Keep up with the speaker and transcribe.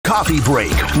Coffee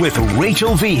Break with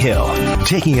Rachel Vigil,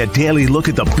 taking a daily look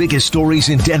at the biggest stories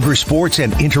in Denver sports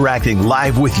and interacting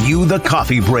live with you, the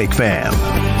Coffee Break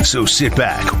fam. So sit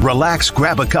back, relax,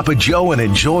 grab a cup of joe, and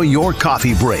enjoy your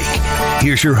coffee break.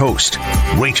 Here's your host,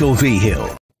 Rachel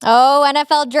Vigil. Oh,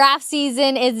 NFL draft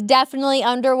season is definitely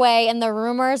underway, and the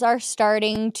rumors are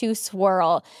starting to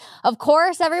swirl. Of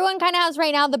course, everyone kind of has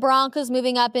right now the Broncos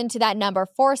moving up into that number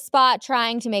 4 spot,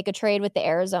 trying to make a trade with the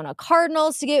Arizona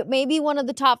Cardinals to get maybe one of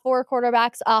the top 4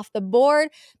 quarterbacks off the board.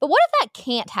 But what if that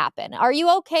can't happen? Are you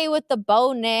okay with the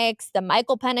Bo Nix, the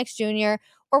Michael Penix Jr.,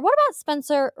 or what about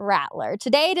Spencer Rattler?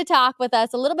 Today to talk with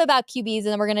us a little bit about QBs, and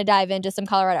then we're going to dive into some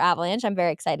Colorado Avalanche. I'm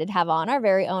very excited to have on our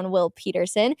very own Will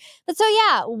Petersen. But so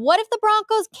yeah, what if the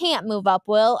Broncos can't move up,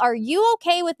 Will? Are you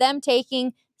okay with them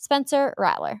taking Spencer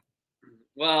Rattler?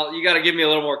 Well, you got to give me a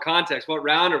little more context. What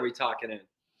round are we talking in?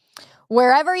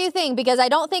 Wherever you think, because I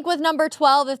don't think with number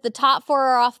 12, if the top 4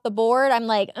 are off the board, I'm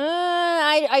like,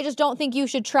 I just don't think you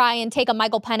should try and take a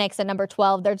Michael Penix at number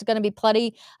 12. There's going to be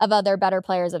plenty of other better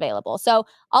players available. So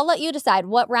I'll let you decide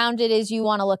what round it is you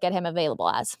want to look at him available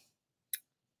as.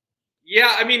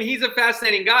 Yeah, I mean, he's a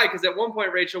fascinating guy because at one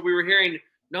point, Rachel, we were hearing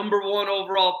number 1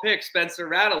 overall pick, Spencer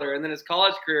Rattler, and then his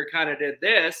college career kind of did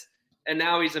this, and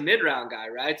now he's a mid-round guy,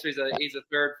 right? So he's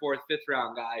a 3rd, 4th, 5th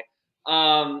round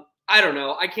guy. I don't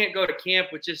know. I can't go to camp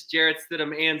with just Jarrett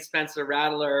Stidham and Spencer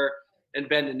Rattler and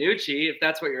Ben DiNucci, if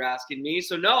that's what you're asking me.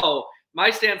 So, no, my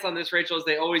stance on this, Rachel, is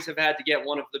they always have had to get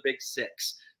one of the big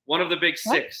 6. One of the big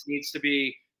 6 needs to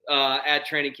be at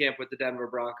training camp with the Denver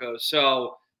Broncos.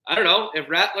 So, I don't know. If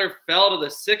Rattler fell to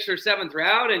the 6th or 7th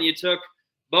round and you took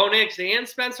Bo Nix and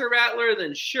Spencer Rattler,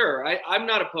 then sure. I'm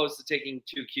not opposed to taking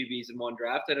 2 QBs in one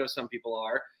draft. I know some people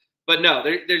are. But, no,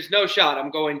 there's no shot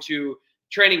I'm going to –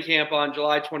 training camp on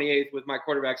July 28th with my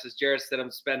quarterbacks as Jarrett Stidham,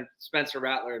 Spencer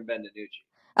Rattler, and Ben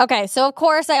DiNucci. Okay, so of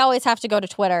course I always have to go to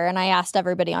Twitter, and I asked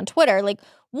everybody on Twitter, like,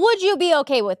 would you be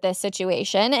okay with this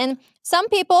situation? And some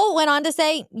people went on to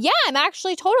say, yeah, I'm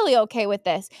actually totally okay with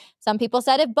this. Some people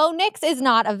said if Bo Nix is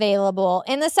not available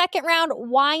in the 2nd round,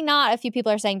 why not? A few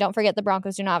people are saying, don't forget the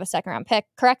Broncos do not have a 2nd round pick.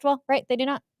 Correct, Will? Right? They do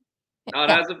not?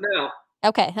 Not as of now.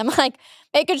 Okay, I'm like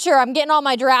making sure I'm getting all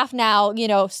my draft now,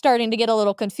 starting to get a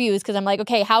little confused because I'm like,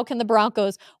 okay, how can the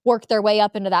Broncos work their way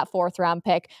up into that 4th round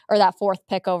pick or that 4th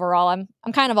pick overall? I'm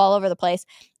kind of all over the place.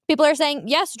 People are saying,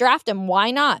 yes, draft him.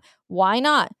 Why not? Why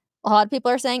not? A lot of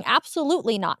people are saying,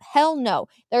 absolutely not. Hell no.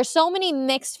 There's so many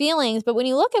mixed feelings, but when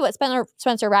you look at what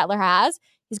Spencer Rattler has,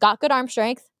 he's got good arm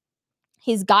strength.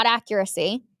 He's got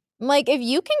accuracy. I'm like, if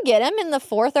you can get him in the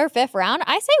 4th or 5th round,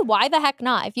 I say, why the heck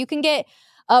not? If you can get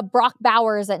Brock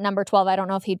Bowers at number 12. I don't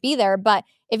know if he'd be there, but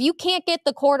if you can't get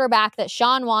the quarterback that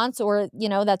Sean wants or,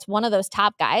 that's one of those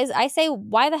top guys, I say,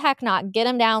 why the heck not? Get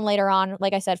him down later on,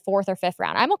 like I said, 4th or 5th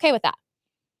round. I'm okay with that.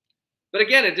 But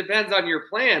again, it depends on your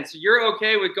plan. So you're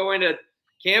okay with going to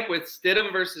camp with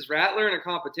Stidham versus Rattler in a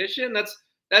competition?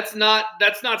 That's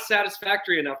not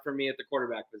satisfactory enough for me at the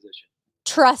quarterback position.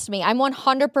 Trust me, I'm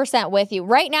 100% with you.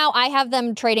 Right now, I have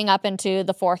them trading up into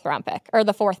the 4th round pick or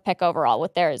the 4th pick overall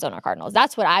with the Arizona Cardinals.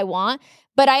 That's what I want.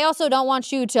 But I also don't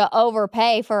want you to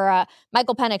overpay for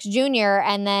Michael Penix Jr.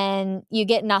 and then you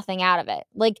get nothing out of it.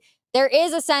 Like, there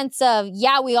is a sense of,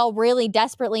 yeah, we all really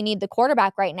desperately need the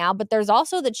quarterback right now, but there's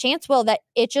also the chance, Will, that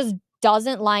it just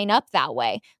doesn't line up that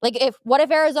way. Like, what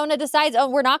if Arizona decides, oh,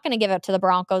 we're not going to give it to the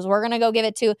Broncos. We're going to go give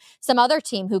it to some other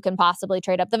team who can possibly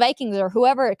trade up, the Vikings or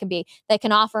whoever it can be that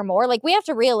can offer more. Like, we have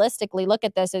to realistically look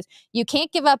at this as you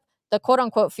can't give up the quote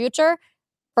unquote future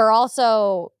for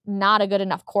also not a good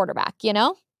enough quarterback,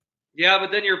 Yeah,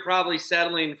 but then you're probably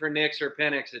settling for Nix or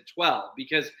Penix at 12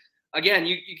 because again,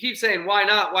 you keep saying, why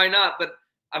not? But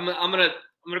I'm going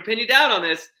to pin you down on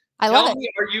this. Tell me,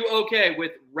 are you okay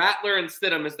with Rattler and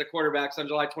Stidham as the quarterbacks on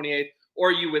July 28th? Or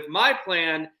are you with my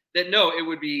plan that, no, it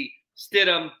would be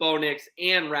Stidham, Bo Nix,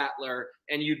 and Rattler,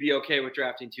 and you'd be okay with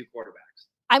drafting 2 quarterbacks?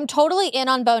 I'm totally in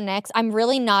on Bo Nix. I'm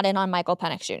really not in on Michael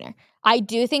Penix Jr. I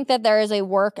do think that there is a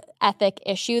work ethic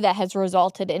issue that has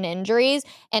resulted in injuries,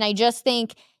 and I just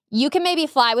think you can maybe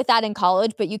fly with that in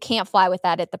college, but you can't fly with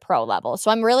that at the pro level.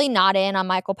 So I'm really not in on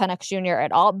Michael Penix Jr.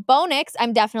 at all. Bo Nix,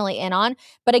 I'm definitely in on.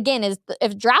 But again,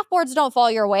 if draft boards don't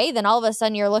fall your way, then all of a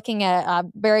sudden you're looking at a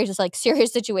very just like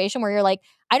serious situation where you're like,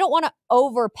 I don't want to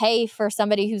overpay for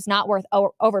somebody who's not worth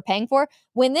overpaying for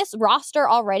when this roster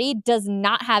already does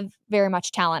not have very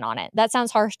much talent on it. That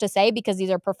sounds harsh to say because these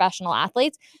are professional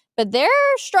athletes, but they're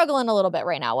struggling a little bit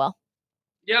right now, Will.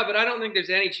 Yeah, but I don't think there's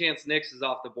any chance Nix is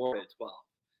off the board at 12.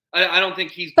 I don't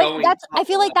think he's going. I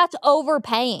feel like that's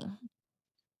overpaying.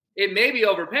 It may be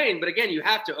overpaying, but again, you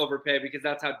have to overpay because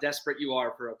that's how desperate you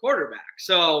are for a quarterback.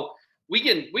 So we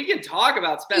can talk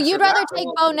about Spencer. You'd rather Rattler take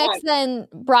Bo Nix than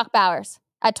Brock Bowers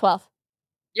at 12.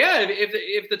 Yeah,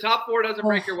 if the top four doesn't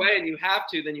break your way and you have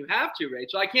to, then you have to,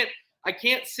 Rachel. I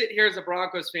can't sit here as a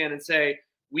Broncos fan and say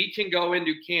we can go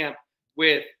into camp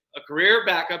with a career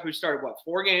backup who started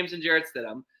 4 games in Jarrett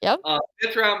Stidham, Yep.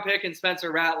 5th round pick in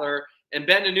Spencer Rattler, and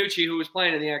Ben DiNucci, who was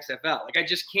playing in the XFL. Like, I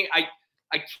just can't. I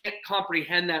can't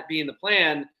comprehend that being the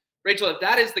plan. Rachel, if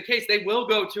that is the case, they will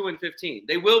go 2-15.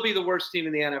 They will be the worst team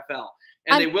in the NFL,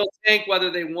 and they will tank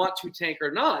whether they want to tank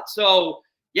or not. So,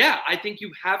 yeah, I think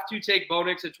you have to take Bo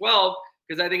Nix at 12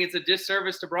 because I think it's a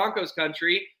disservice to Broncos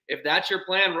country if that's your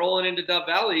plan rolling into Dove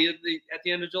Valley at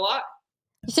the end of July.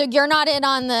 So you're not in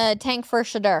on the tank for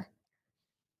Shedeur?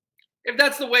 If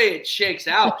that's the way it shakes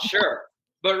out, sure.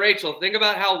 But, Rachel, think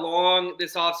about how long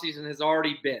this offseason has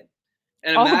already been.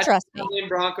 And imagine telling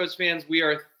Broncos fans we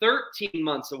are 13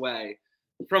 months away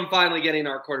from finally getting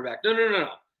our quarterback. No.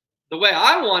 The way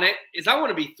I want it is I want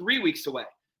to be 3 weeks away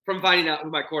from finding out who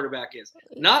my quarterback is,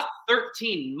 not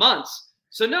 13 months.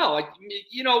 So, no,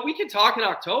 we can talk in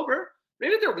October.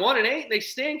 Maybe they're 1-8 and they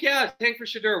stink. Yeah, tank for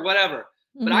Shedeur, whatever.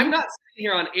 Mm-hmm. But I'm not sitting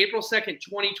here on April 2nd,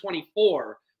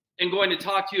 2024 and going to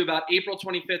talk to you about April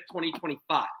 25th,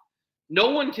 2025. No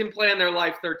one can plan their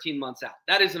life 13 months out.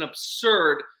 That is an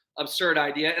absurd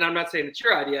idea. And I'm not saying it's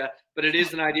your idea, but it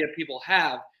is an idea people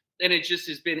have. And it just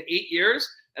has been 8 years,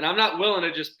 and I'm not willing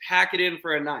to just pack it in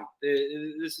for a night.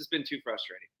 This has been too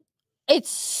frustrating. It's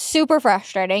super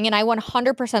frustrating, and I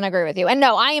 100% agree with you. And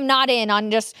no, I am not in on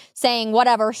just saying,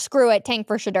 whatever, screw it, tank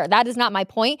for Shedeur. That is not my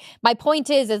point. My point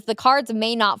is the cards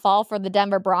may not fall for the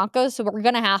Denver Broncos, so we're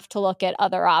going to have to look at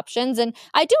other options. And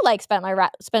I do like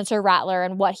Spencer Rattler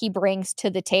and what he brings to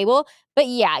the table. But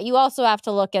yeah, you also have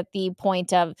to look at the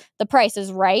point of the price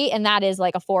is right, and that is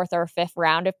like a 4th or 5th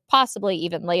round, if possibly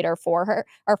even later for her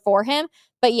or for him.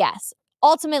 But yes,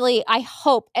 ultimately, I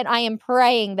hope and I am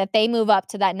praying that they move up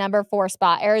to that number 4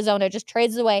 spot. Arizona just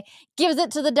trades it away, gives it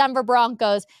to the Denver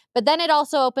Broncos. But then it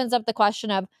also opens up the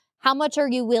question of how much are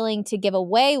you willing to give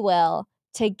away, Will,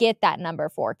 to get that number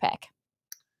 4 pick?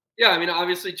 Yeah, I mean,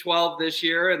 obviously 12 this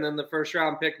year and then the 1st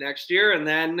round pick next year. And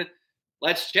then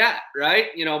let's chat, right?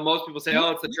 Most people say,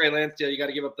 oh, it's the Trey Lance deal. You got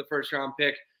to give up the 1st round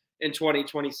pick in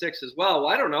 2026 as well.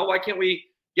 Well, I don't know. Why can't we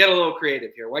get a little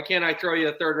creative here? Why can't I throw you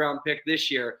a 3rd round pick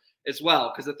this year as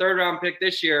well? Because the 3rd round pick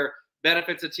this year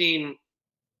benefits a team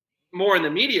more in the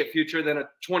immediate future than a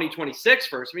 2026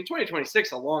 first. I mean, 2026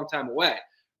 is a long time away,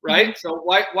 right? Mm-hmm. So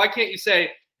why can't you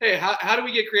say, hey, how do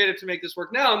we get creative to make this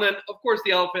work now? And then, of course,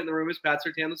 the elephant in the room is Pat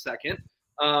Surtain II.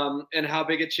 And how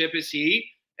big a chip is he?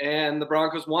 And the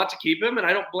Broncos want to keep him, and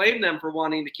I don't blame them for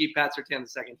wanting to keep Pat Surtain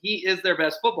II. He is their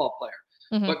best football player.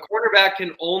 Mm-hmm. But quarterback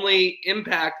can only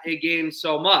impact a game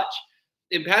so much.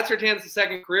 In Pat Surtain's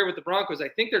second career with the Broncos, I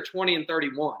think they're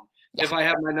 20-31, if I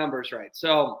have my numbers right.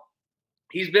 So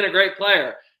he's been a great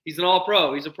player. He's an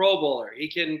all-pro. He's a Pro Bowler. He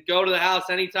can go to the house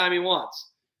anytime he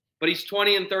wants. But he's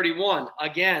 20-31,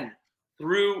 again,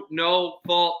 through no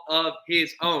fault of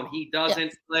his own. He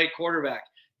doesn't play quarterback.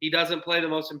 He doesn't play the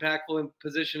most impactful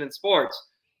position in sports.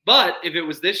 But if it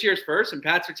was this year's first and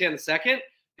Pat Surtain II,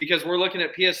 because we're looking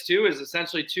at PS2 as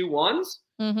essentially 2 1s,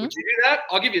 would you do that?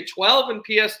 I'll give you 12 and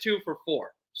PS2 for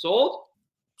 4. Sold?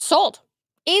 Sold.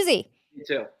 Easy. Me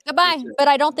too. Goodbye. Me too. But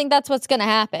I don't think that's what's going to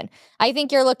happen. I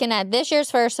think you're looking at this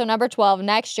year's first, so number 12,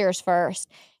 next year's first.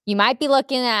 You might be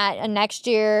looking at a next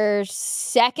year's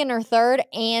 2nd or 3rd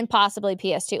and possibly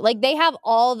PS2. Like, they have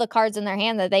all the cards in their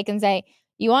hand that they can say,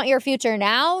 you want your future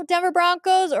now, Denver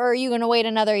Broncos, or are you going to wait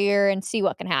another year and see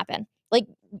what can happen? Like,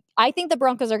 I think the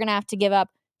Broncos are going to have to give up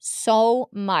so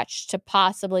much to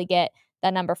possibly get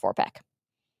that number 4 pick.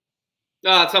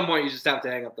 At some point, you just have to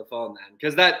hang up the phone then,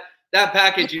 because that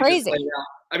package you just laid out.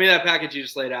 I mean, that package you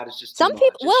just laid out is just some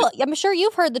people. Well, I'm sure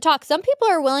you've heard the talk. Some people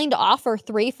are willing to offer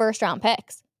 3 first-round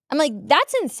picks. I'm like,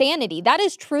 that's insanity. That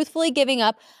is truthfully giving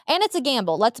up, and it's a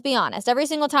gamble. Let's be honest. Every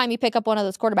single time you pick up one of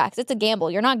those quarterbacks, it's a gamble.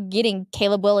 You're not getting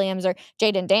Caleb Williams or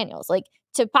Jaden Daniels. Like,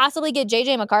 to possibly get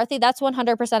J.J. McCarthy, that's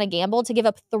 100% a gamble. To give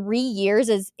up 3 years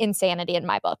is insanity in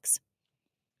my books.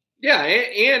 Yeah,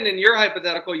 and in your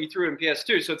hypothetical, you threw in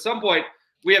PS2. So at some point,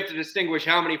 we have to distinguish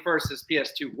how many firsts does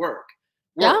PS2 work.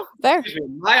 Yeah, fair.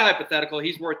 My hypothetical,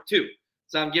 he's worth 2.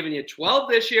 So I'm giving you 12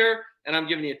 this year, and I'm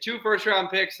giving you 2 first-round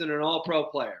picks and an all-pro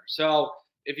player. So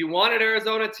if you wanted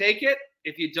Arizona, take it.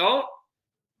 If you don't,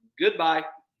 goodbye.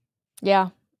 Yeah,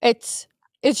 it's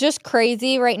just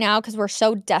crazy right now because we're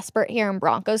so desperate here in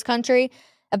Broncos country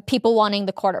of people wanting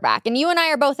the quarterback. And you and I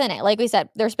are both in it. Like we said,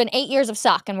 there's been 8 years of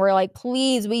suck, and we're like,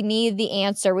 please, we need the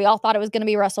answer. We all thought it was going to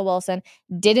be Russell Wilson.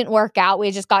 Didn't work out.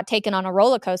 We just got taken on a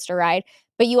roller coaster ride.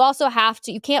 But you also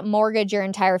you can't mortgage your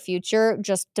entire future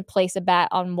just to place a bet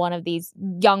on one of these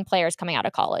young players coming out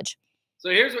of college. So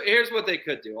here's what they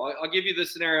could do. I'll give you the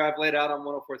scenario I've laid out on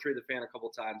 104.3 The Fan a couple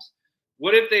times.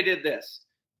 What if they did this?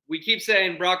 We keep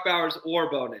saying Brock Bowers or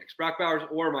Bo Nix, Brock Bowers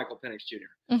or Michael Penix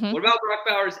Jr. Mm-hmm. What about Brock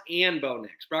Bowers and Bo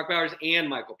Nix, Brock Bowers and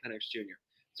Michael Penix Jr.?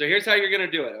 So here's how you're going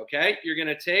to do it, okay? You're going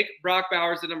to take Brock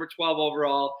Bowers at number 12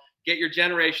 overall, get your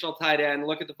generational tight end,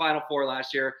 look at the Final Four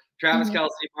last year, Travis Kelce,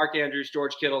 Mark Andrews,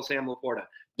 George Kittle, Sam Laporta.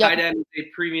 Yep. Tight end is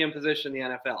a premium position in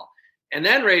the NFL. And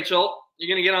then, Rachel, you're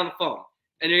going to get on the phone,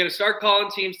 and you're going to start calling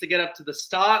teams to get up to the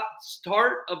start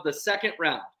of the second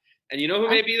round. And you know who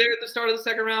may be there at the start of the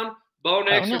second round? Bo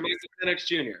Nix or Michael Penix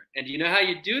Jr. And do you know how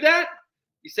you do that?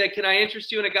 You say, can I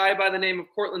interest you in a guy by the name of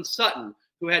Cortland Sutton,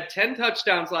 who had 10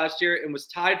 touchdowns last year and was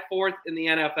tied 4th in the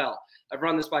NFL? I've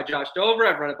run this by Josh Dover.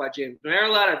 I've run it by James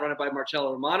Marilat. I've run it by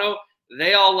Marcello Romano.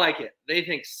 They all like it. They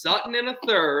think Sutton in a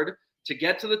third to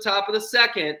get to the top of the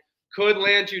second could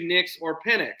land you Nix or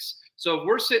Penix. So if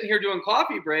we're sitting here doing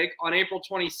coffee break on April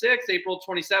 26th, April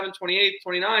 27th, 28th,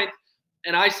 29th,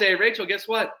 and I say, Rachel, guess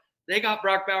what? They got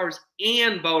Brock Bowers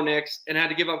and Bo Nix and had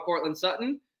to give up Cortland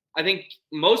Sutton. I think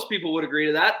most people would agree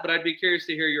to that, but I'd be curious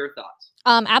to hear your thoughts.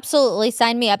 Absolutely.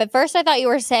 Sign me up. At first, I thought you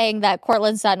were saying that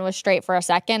Cortland Sutton was straight for a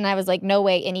second, and I was like, no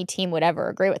way any team would ever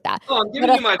agree with that. Oh, I'm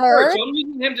giving you my third. So I'm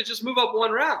using him to just move up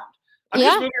one round. I'm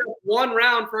just moving up one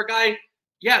round for a guy.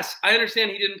 Yes, I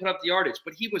understand he didn't put up the yardage,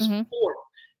 but he was 4th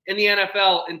in the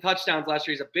NFL in touchdowns last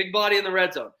year. He's a big body in the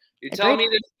red zone. You tell me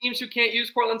there's teams who can't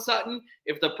use Cortland Sutton?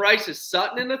 If the price is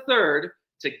Sutton in the third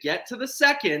to get to the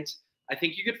second, I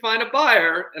think you could find a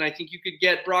buyer, and I think you could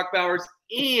get Brock Bowers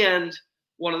and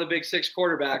one of the big 6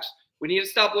 quarterbacks. We need to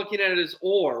stop looking at it as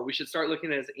or. We should start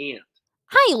looking at it as and.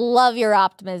 I love your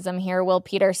optimism here, Will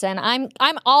Petersen. I'm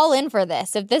all in for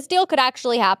this. If this deal could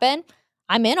actually happen,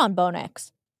 I'm in on Bo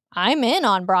Nix. I'm in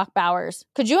on Brock Bowers.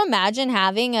 Could you imagine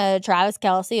having a Travis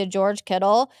Kelce, a George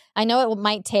Kittle? I know it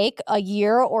might take a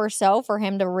year or so for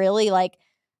him to really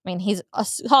he's a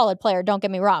solid player, don't get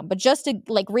me wrong, but just to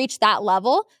reach that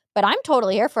level. But I'm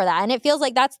totally here for that. And it feels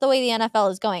like that's the way the NFL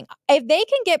is going. If they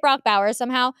can get Brock Bowers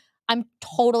somehow, I'm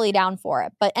totally down for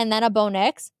it. And then a Bo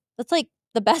Nix, that's like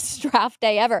the best draft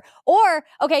day ever. Or,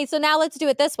 okay, so now let's do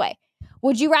it this way.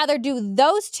 Would you rather do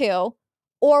those two,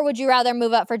 or would you rather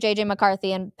move up for JJ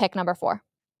McCarthy and pick number 4?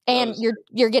 And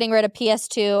you're getting rid of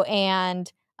PS2 and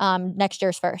next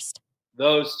year's first.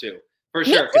 Those two, for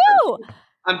Me sure. Too.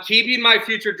 I'm keeping my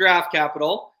future draft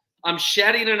capital. I'm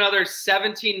shedding another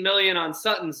 $17 million on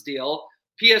Sutton's deal.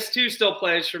 PS2 still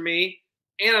plays for me,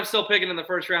 and I'm still picking in the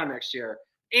first round next year.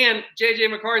 And JJ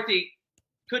McCarthy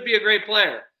could be a great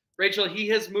player. Rachel, he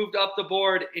has moved up the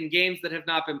board in games that have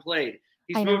not been played.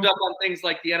 He's moved up on things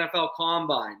like the NFL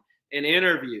Combine and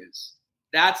interviews.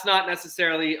 That's not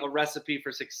necessarily a recipe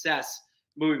for success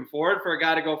moving forward for a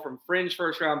guy to go from fringe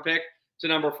first-round pick to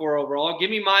number 4 overall.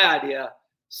 Give me my idea.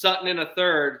 Sutton in a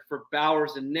third for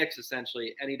Bowers and Nix,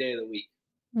 essentially, any day of the week.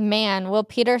 Man, Will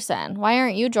Petersen, why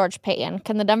aren't you George Payton?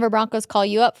 Can the Denver Broncos call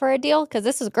you up for a deal? Because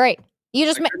this is great. You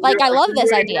just, I love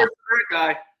this idea.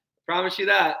 Guy. Promise you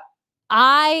that.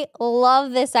 I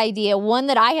love this idea, one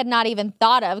that I had not even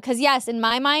thought of. Because, yes, in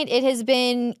my mind, it has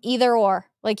been either or.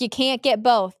 You can't get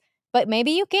both. But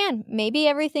maybe you can. Maybe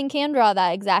everything can draw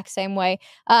that exact same way.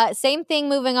 Same thing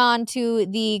moving on to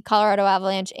the Colorado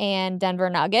Avalanche and Denver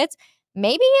Nuggets.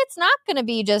 Maybe it's not going to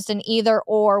be just an either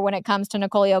or when it comes to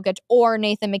Nikola Jokic or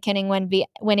Nathan McKinnon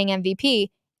winning MVP.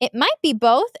 It might be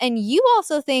both. And you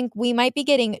also think we might be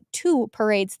getting 2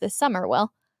 parades this summer,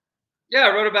 Will? Yeah,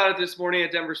 I wrote about it this morning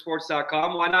at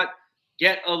denversports.com. Why not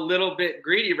get a little bit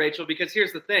greedy, Rachel? Because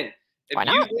here's the thing. If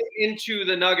you went into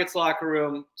the Nuggets locker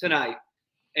room tonight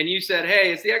and you said,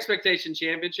 hey, is the expectation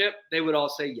championship? They would all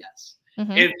say yes.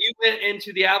 Mm-hmm. If you went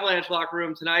into the Avalanche locker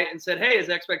room tonight and said, hey, is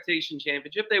expectation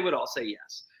championship? They would all say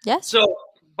yes. Yes. So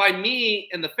by me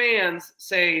and the fans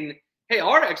saying, hey,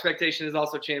 our expectation is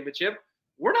also championship,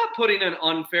 we're not putting an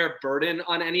unfair burden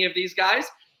on any of these guys.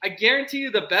 I guarantee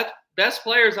you the best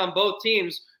players on both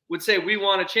teams would say we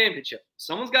want a championship.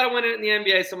 Someone's got to win it in the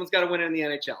NBA. Someone's got to win it in the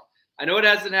NHL. I know it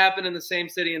hasn't happened in the same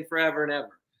city in forever and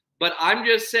ever. But I'm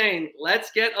just saying,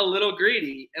 let's get a little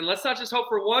greedy, and let's not just hope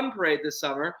for 1 parade this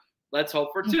summer. Let's hope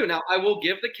for 2. Now, I will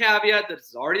give the caveat that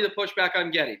it's already the pushback I'm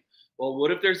getting. Well,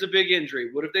 what if there's a big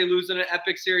injury? What if they lose in an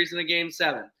epic series in a Game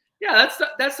 7? Yeah,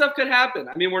 that stuff could happen.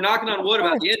 I mean, we're knocking on wood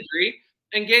about the injury.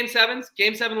 And Game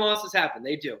 7 losses happen.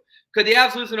 They do. Could the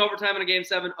Avs lose in overtime in a Game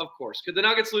 7? Of course. Could the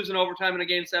Nuggets lose in overtime in a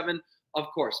Game 7? Of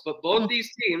course. But both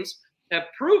these teams have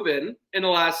proven in the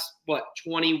last,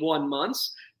 21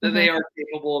 months that they are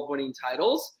capable of winning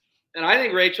titles. And I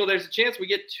think, Rachel, there's a chance we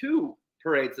get 2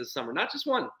 parades this summer. Not just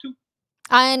one, two.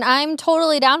 And I'm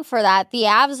totally down for that. The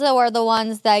Avs, though, are the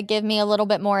ones that give me a little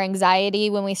bit more anxiety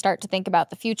when we start to think about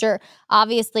the future.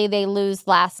 Obviously, they lose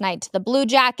last night to the Blue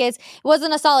Jackets. It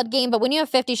wasn't a solid game, but when you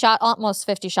have almost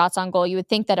 50 shots on goal, you would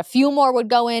think that a few more would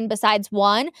go in besides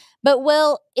one. But,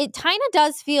 Will, it kind of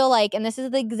does feel like, and this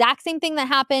is the exact same thing that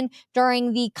happened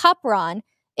during the Cup run,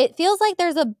 it feels like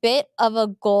there's a bit of a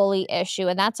goalie issue,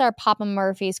 and that's our Papa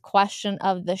Murphy's question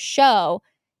of the show.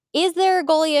 Is there a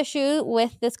goalie issue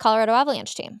with this Colorado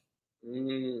Avalanche team?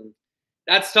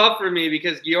 That's tough for me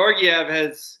because Georgiev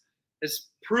has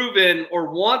proven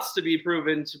or wants to be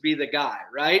proven to be the guy,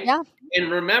 right? Yeah.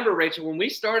 And remember, Rachel, when we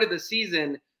started the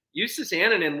season, Justus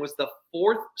Annunen was the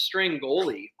 4th string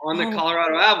goalie on the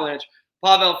Colorado Avalanche.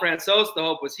 Pavel Francouz, the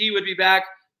hope was he would be back.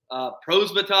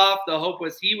 Prosvetov, the hope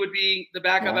was he would be the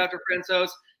backup after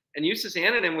Francouz. And Justus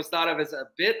Annunen was thought of as a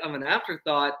bit of an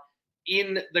afterthought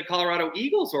in the Colorado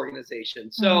Eagles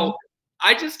organization. So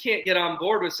I just can't get on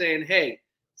board with saying, hey,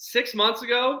 5 months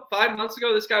ago,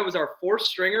 this guy was our 4th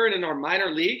stringer and in our minor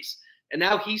leagues, and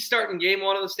now he's starting game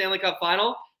 1 of the Stanley Cup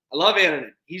final. I love Annunen.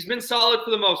 He's been solid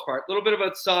for the most part. A little bit of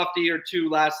a softie or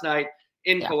two last night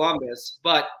in Columbus.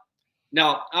 But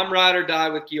no, I'm ride or die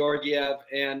with Georgiev,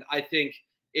 and I think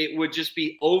it would just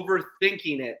be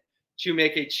overthinking it to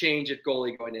make a change at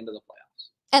goalie going into the playoffs.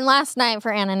 And last night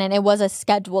for Annunen, it was a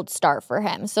scheduled start for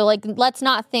him. So, let's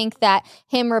not think that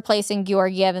him replacing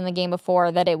Georgiev in the game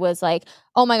before, that it was like,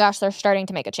 oh my gosh, they're starting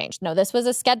to make a change. No, this was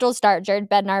a scheduled start. Jared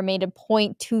Bednar made a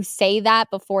point to say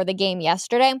that before the game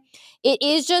yesterday. It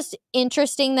is just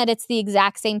interesting that it's the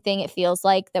exact same thing it feels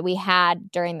like that we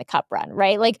had during the Cup run,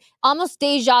 right? Like, almost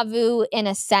deja vu in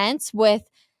a sense with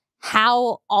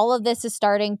how all of this is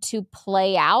starting to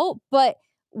play out. But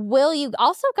Will, you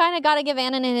also kind of got to give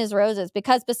Annunen his roses,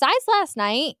 because besides last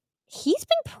night, he's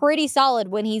been pretty solid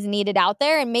when he's needed out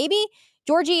there. And maybe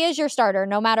Georgie is your starter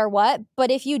no matter what. But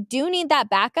if you do need that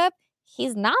backup,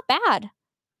 he's not bad.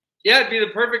 Yeah, it'd be the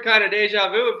perfect kind of deja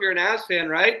vu if you're an Avs fan,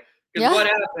 right? Because what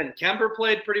happened? Kemper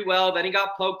played pretty well. Then he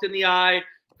got poked in the eye.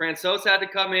 Francouz had to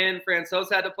come in. Francouz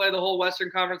had to play the whole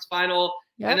Western Conference final.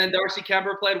 And then Darcy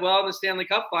Kemper played well in the Stanley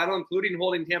Cup final, including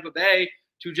holding Tampa Bay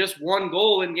to just 1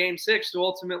 goal in Game 6 to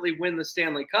ultimately win the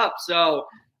Stanley Cup. So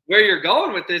where you're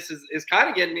going with this is kind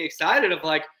of getting me excited of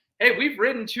like, hey, we've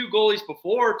ridden 2 goalies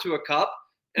before to a cup,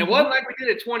 and it wasn't like we did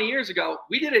it 20 years ago.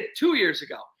 We did it 2 years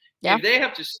ago. Yeah. If they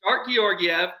have to start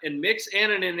Georgiev and mix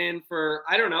Annunen in for,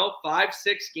 5-6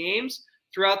 games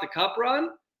throughout the Cup run,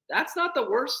 that's not the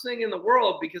worst thing in the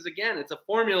world, because, again, it's a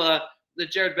formula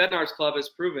that Jared Bednar's club has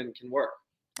proven can work.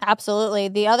 Absolutely.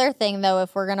 The other thing, though,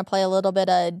 if we're going to play a little bit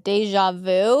of deja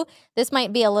vu, this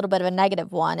might be a little bit of a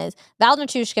negative one, is Val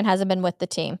Nichushkin hasn't been with the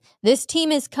team. This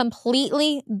team is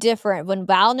completely different when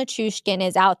Val Nichushkin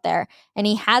is out there, and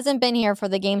he hasn't been here for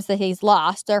the games that he's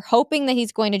lost. They're hoping that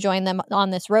he's going to join them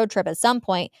on this road trip at some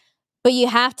point, but you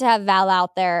have to have Val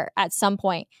out there at some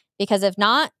point, because if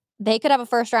not, they could have a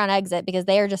first-round exit because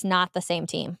they are just not the same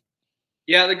team.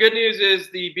 Yeah, the good news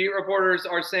is the beat reporters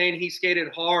are saying he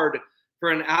skated hard for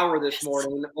an hour this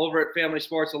morning over at Family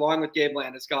Sports along with Gabe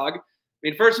Landeskog. I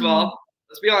mean, first of all,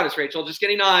 let's be honest, Rachel, just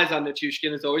getting eyes on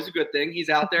Nichushkin is always a good thing. He's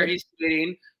out there, he's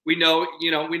skating. We know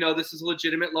this is a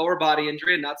legitimate lower body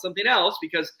injury and not something else,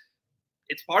 because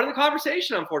it's part of the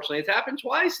conversation, unfortunately. It's happened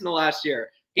twice in the last year.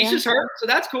 He's just hurt, so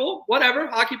that's cool. Whatever.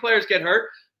 Hockey players get hurt.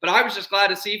 But I was just glad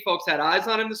to see folks had eyes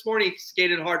on him this morning. He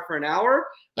skated hard for an hour.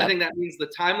 Yep. I think that means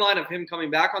the timeline of him coming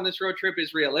back on this road trip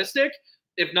is realistic.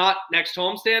 If not next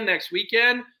homestand, next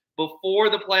weekend,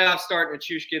 before the playoffs start,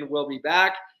 Nichushkin will be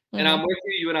back. And I'm with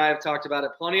you. You and I have talked about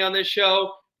it plenty on this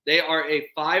show. They are a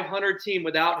 500 team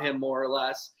without him, more or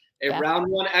less. A round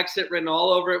 1 exit written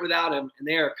all over it without him, and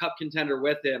they are a cup contender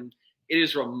with him. It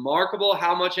is remarkable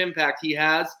how much impact he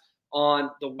has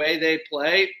on the way they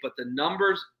play, but the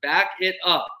numbers back it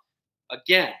up.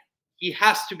 Again, he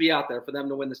has to be out there for them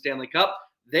to win the Stanley Cup.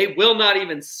 They will not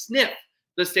even sniff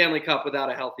the Stanley Cup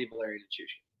without a healthy Valeri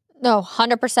Nichushkin. No,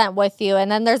 100% with you. And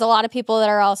then there's a lot of people that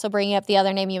are also bringing up the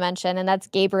other name you mentioned, and that's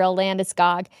Gabriel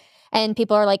Landeskog. And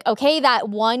people are like, okay, that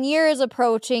 1 year is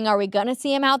approaching. Are we going to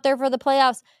see him out there for the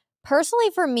playoffs? Personally,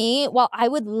 for me, while I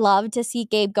would love to see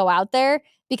Gabe go out there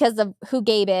because of who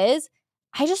Gabe is,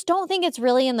 I just don't think it's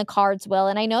really in the cards, Will.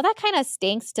 And I know that kind of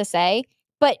stinks to say,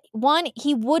 but one,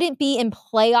 he wouldn't be in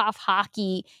playoff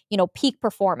hockey, peak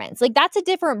performance. Like, that's a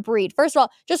different breed. First of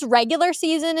all, just regular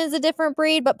season is a different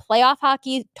breed, but playoff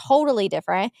hockey, totally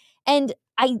different. And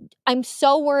I'm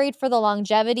so worried for the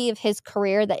longevity of his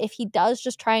career that if he does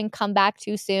just try and come back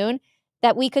too soon,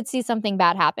 that we could see something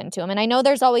bad happen to him. And I know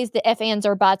there's always the if, ands,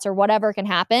 or buts or whatever can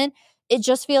happen. It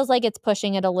just feels like it's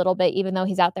pushing it a little bit, even though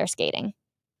he's out there skating.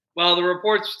 Well, the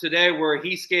reports today were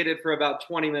he skated for about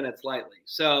 20 minutes lightly.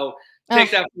 So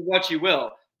take that for what you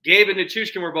will. Gabe and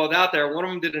Nichushkin were both out there. One of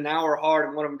them did an hour hard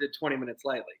and one of them did 20 minutes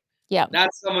lightly. Yeah.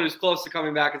 That's someone who's close to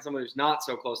coming back and someone who's not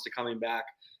so close to coming back.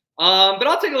 But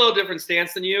I'll take a little different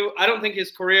stance than you. I don't think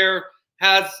his career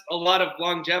has a lot of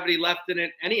longevity left in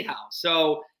it anyhow.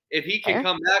 So if he can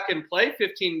come back and play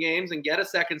 15 games and get a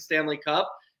second Stanley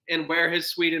Cup and wear his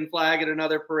Sweden flag at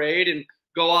another parade and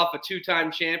go off a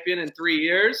two-time champion in 3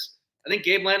 years, I think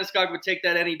Gabe Landeskog would take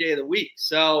that any day of the week.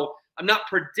 So I'm not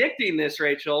predicting this,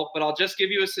 Rachel, but I'll just give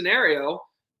you a scenario.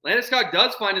 Landeskog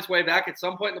does find his way back at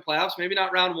some point in the playoffs, maybe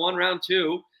not round 1, round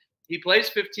 2. He plays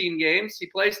 15 games. He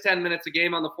plays 10 minutes a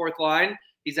game on the fourth line.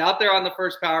 He's out there on the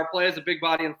first power play as a big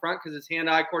body in front because his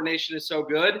hand-eye coordination is so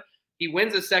good. He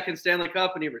wins a second Stanley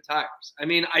Cup and he retires. I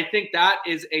mean, I think that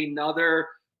is another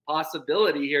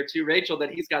possibility here too, Rachel,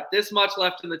 that he's got this much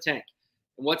left in the tank.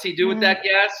 And what's he do with that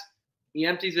gas? He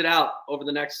empties it out over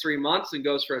the next 3 months and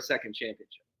goes for a second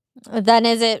championship. Then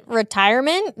is it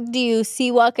retirement? Do you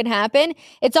see what could happen?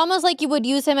 It's almost like you would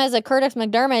use him as a Curtis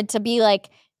McDermott to be like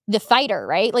the fighter,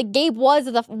 right? Like Gabe was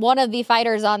one of the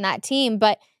fighters on that team,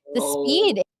 but the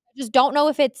speed, I just don't know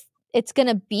if it's going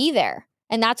to be there.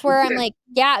 And that's where I'm like,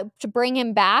 yeah, to bring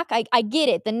him back, I get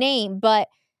it, the name, but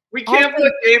we can't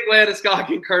put Gabe Landeskog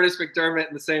and Curtis McDermott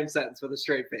in the same sentence with a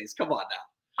straight face. Come on now.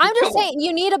 I'm just saying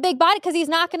you need a big body because he's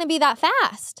not going to be that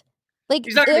fast. Like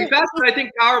he's not going to be fast, but I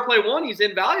think power play 1, he's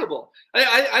invaluable.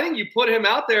 I think you put him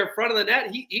out there in front of the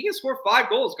net, he can score 5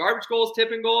 goals, garbage goals,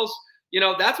 tipping goals. You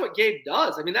know, that's what Gabe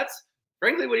does. I mean, that's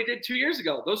frankly what he did 2 years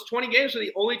ago. Those 20 games were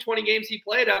the only 20 games he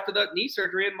played after the knee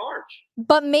surgery in March.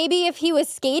 But maybe if he was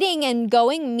skating and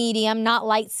going medium, not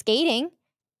light skating,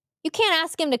 you can't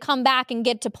ask him to come back and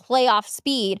get to playoff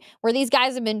speed where these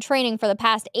guys have been training for the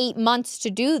past 8 months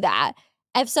to do that.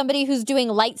 If somebody who's doing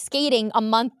light skating a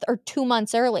month or 2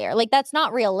 months earlier, like that's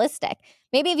not realistic.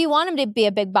 Maybe if you want him to be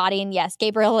a big body, and yes,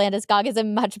 Gabriel Landeskog is a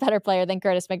much better player than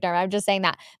Curtis McDermott. I'm just saying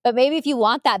that. But maybe if you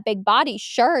want that big body,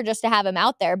 sure, just to have him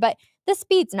out there. But the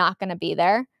speed's not going to be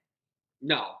there.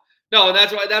 No,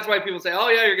 that's why people say, oh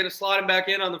yeah, you're going to slot him back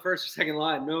in on the first or second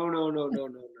line.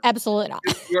 No. Absolutely not.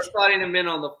 You're slotting him in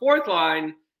on the fourth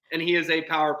line, and he is a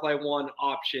power play 1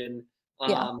 option.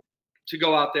 To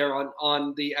go out there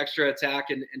on the extra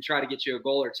attack and try to get you a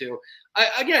goal or 2.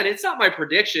 Again, it's not my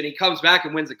prediction. He comes back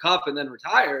and wins a cup and then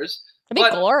retires. It'd be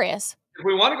glorious. If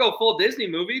we want to go full Disney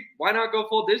movie, why not go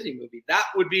full Disney movie? That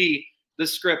would be the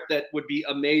script that would be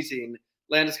amazing.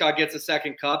 Landeskog gets a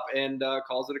second cup and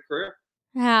calls it a career.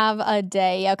 Have a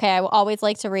day. Okay, I always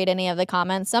like to read any of the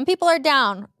comments. Some people are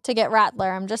down to get Rattler.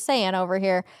 I'm just saying over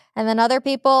here. And then other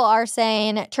people are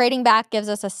saying trading back gives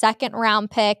us a second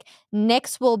round pick.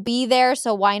 Knicks will be there,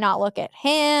 so why not look at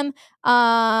him?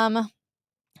 I'm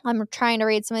trying to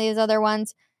read some of these other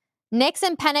ones. Knicks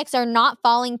and Penix are not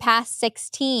falling past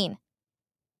 16.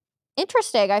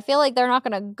 Interesting. I feel like they're not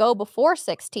going to go before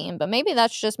 16, but maybe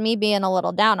that's just me being a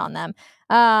little down on them.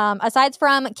 Aside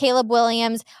from Caleb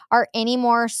Williams, are any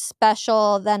more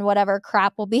special than whatever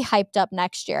crap will be hyped up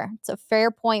next year? It's a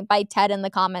fair point by Ted in the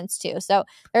comments too. So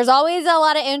there's always a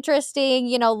lot of interesting,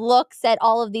 looks at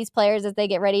all of these players as they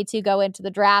get ready to go into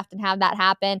the draft and have that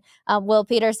happen. Will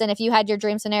Petersen, if you had your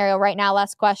dream scenario right now,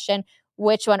 last question,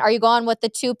 which one? Are you going with the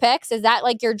 2 picks? Is that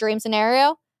like your dream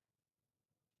scenario?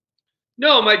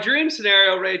 No, my dream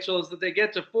scenario, Rachel, is that they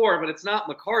get to 4, but it's not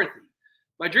McCarthy.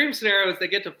 My dream scenario is they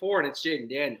get to 4 and it's Jaden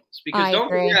Daniels. Because don't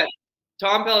forget,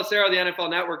 Tom Pelissero of the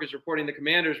NFL Network is reporting the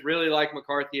Commanders really like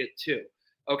McCarthy at 2.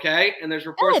 Okay? And there's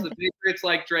reports the Patriots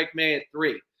like Drake May at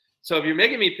 3. So if you're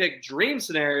making me pick dream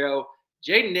scenario,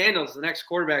 Jaden Daniels is the next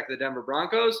quarterback of the Denver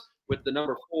Broncos with the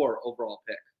number 4 overall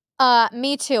pick.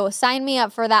 Me too. Sign me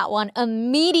up for that one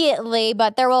immediately,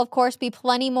 but there will, of course, be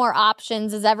plenty more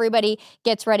options as everybody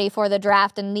gets ready for the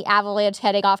draft and the Avalanche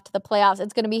heading off to the playoffs.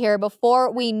 It's going to be here before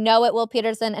we know it. Will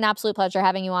Petersen, an absolute pleasure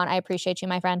having you on. I appreciate you,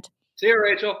 my friend. See you,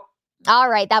 Rachel.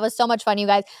 All right. That was so much fun, you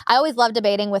guys. I always love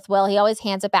debating with Will. He always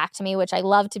hands it back to me, which I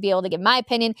love to be able to give my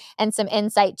opinion and some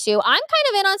insight too. I'm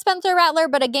kind of in on Spencer Rattler,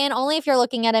 but again, only if you're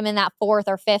looking at him in that 4th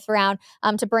or 5th round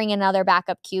to bring another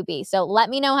backup QB. So let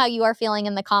me know how you are feeling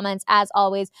in the comments. As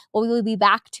always, we will be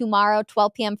back tomorrow,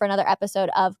 12 p.m. for another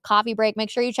episode of Coffee Break. Make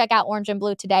sure you check out Orange and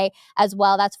Blue today as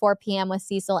well. That's 4 p.m. with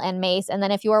Cecil and Mace. And then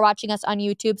if you are watching us on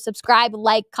YouTube, subscribe,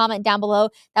 like, comment down below.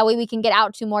 That way we can get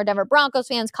out to more Denver Broncos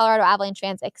fans, Colorado Avalanche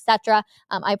fans, etc.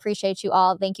 I appreciate you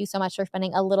all. Thank you so much for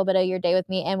spending a little bit of your day with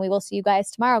me, and we will see you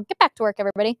guys tomorrow. Get back to work,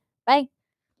 everybody. Bye.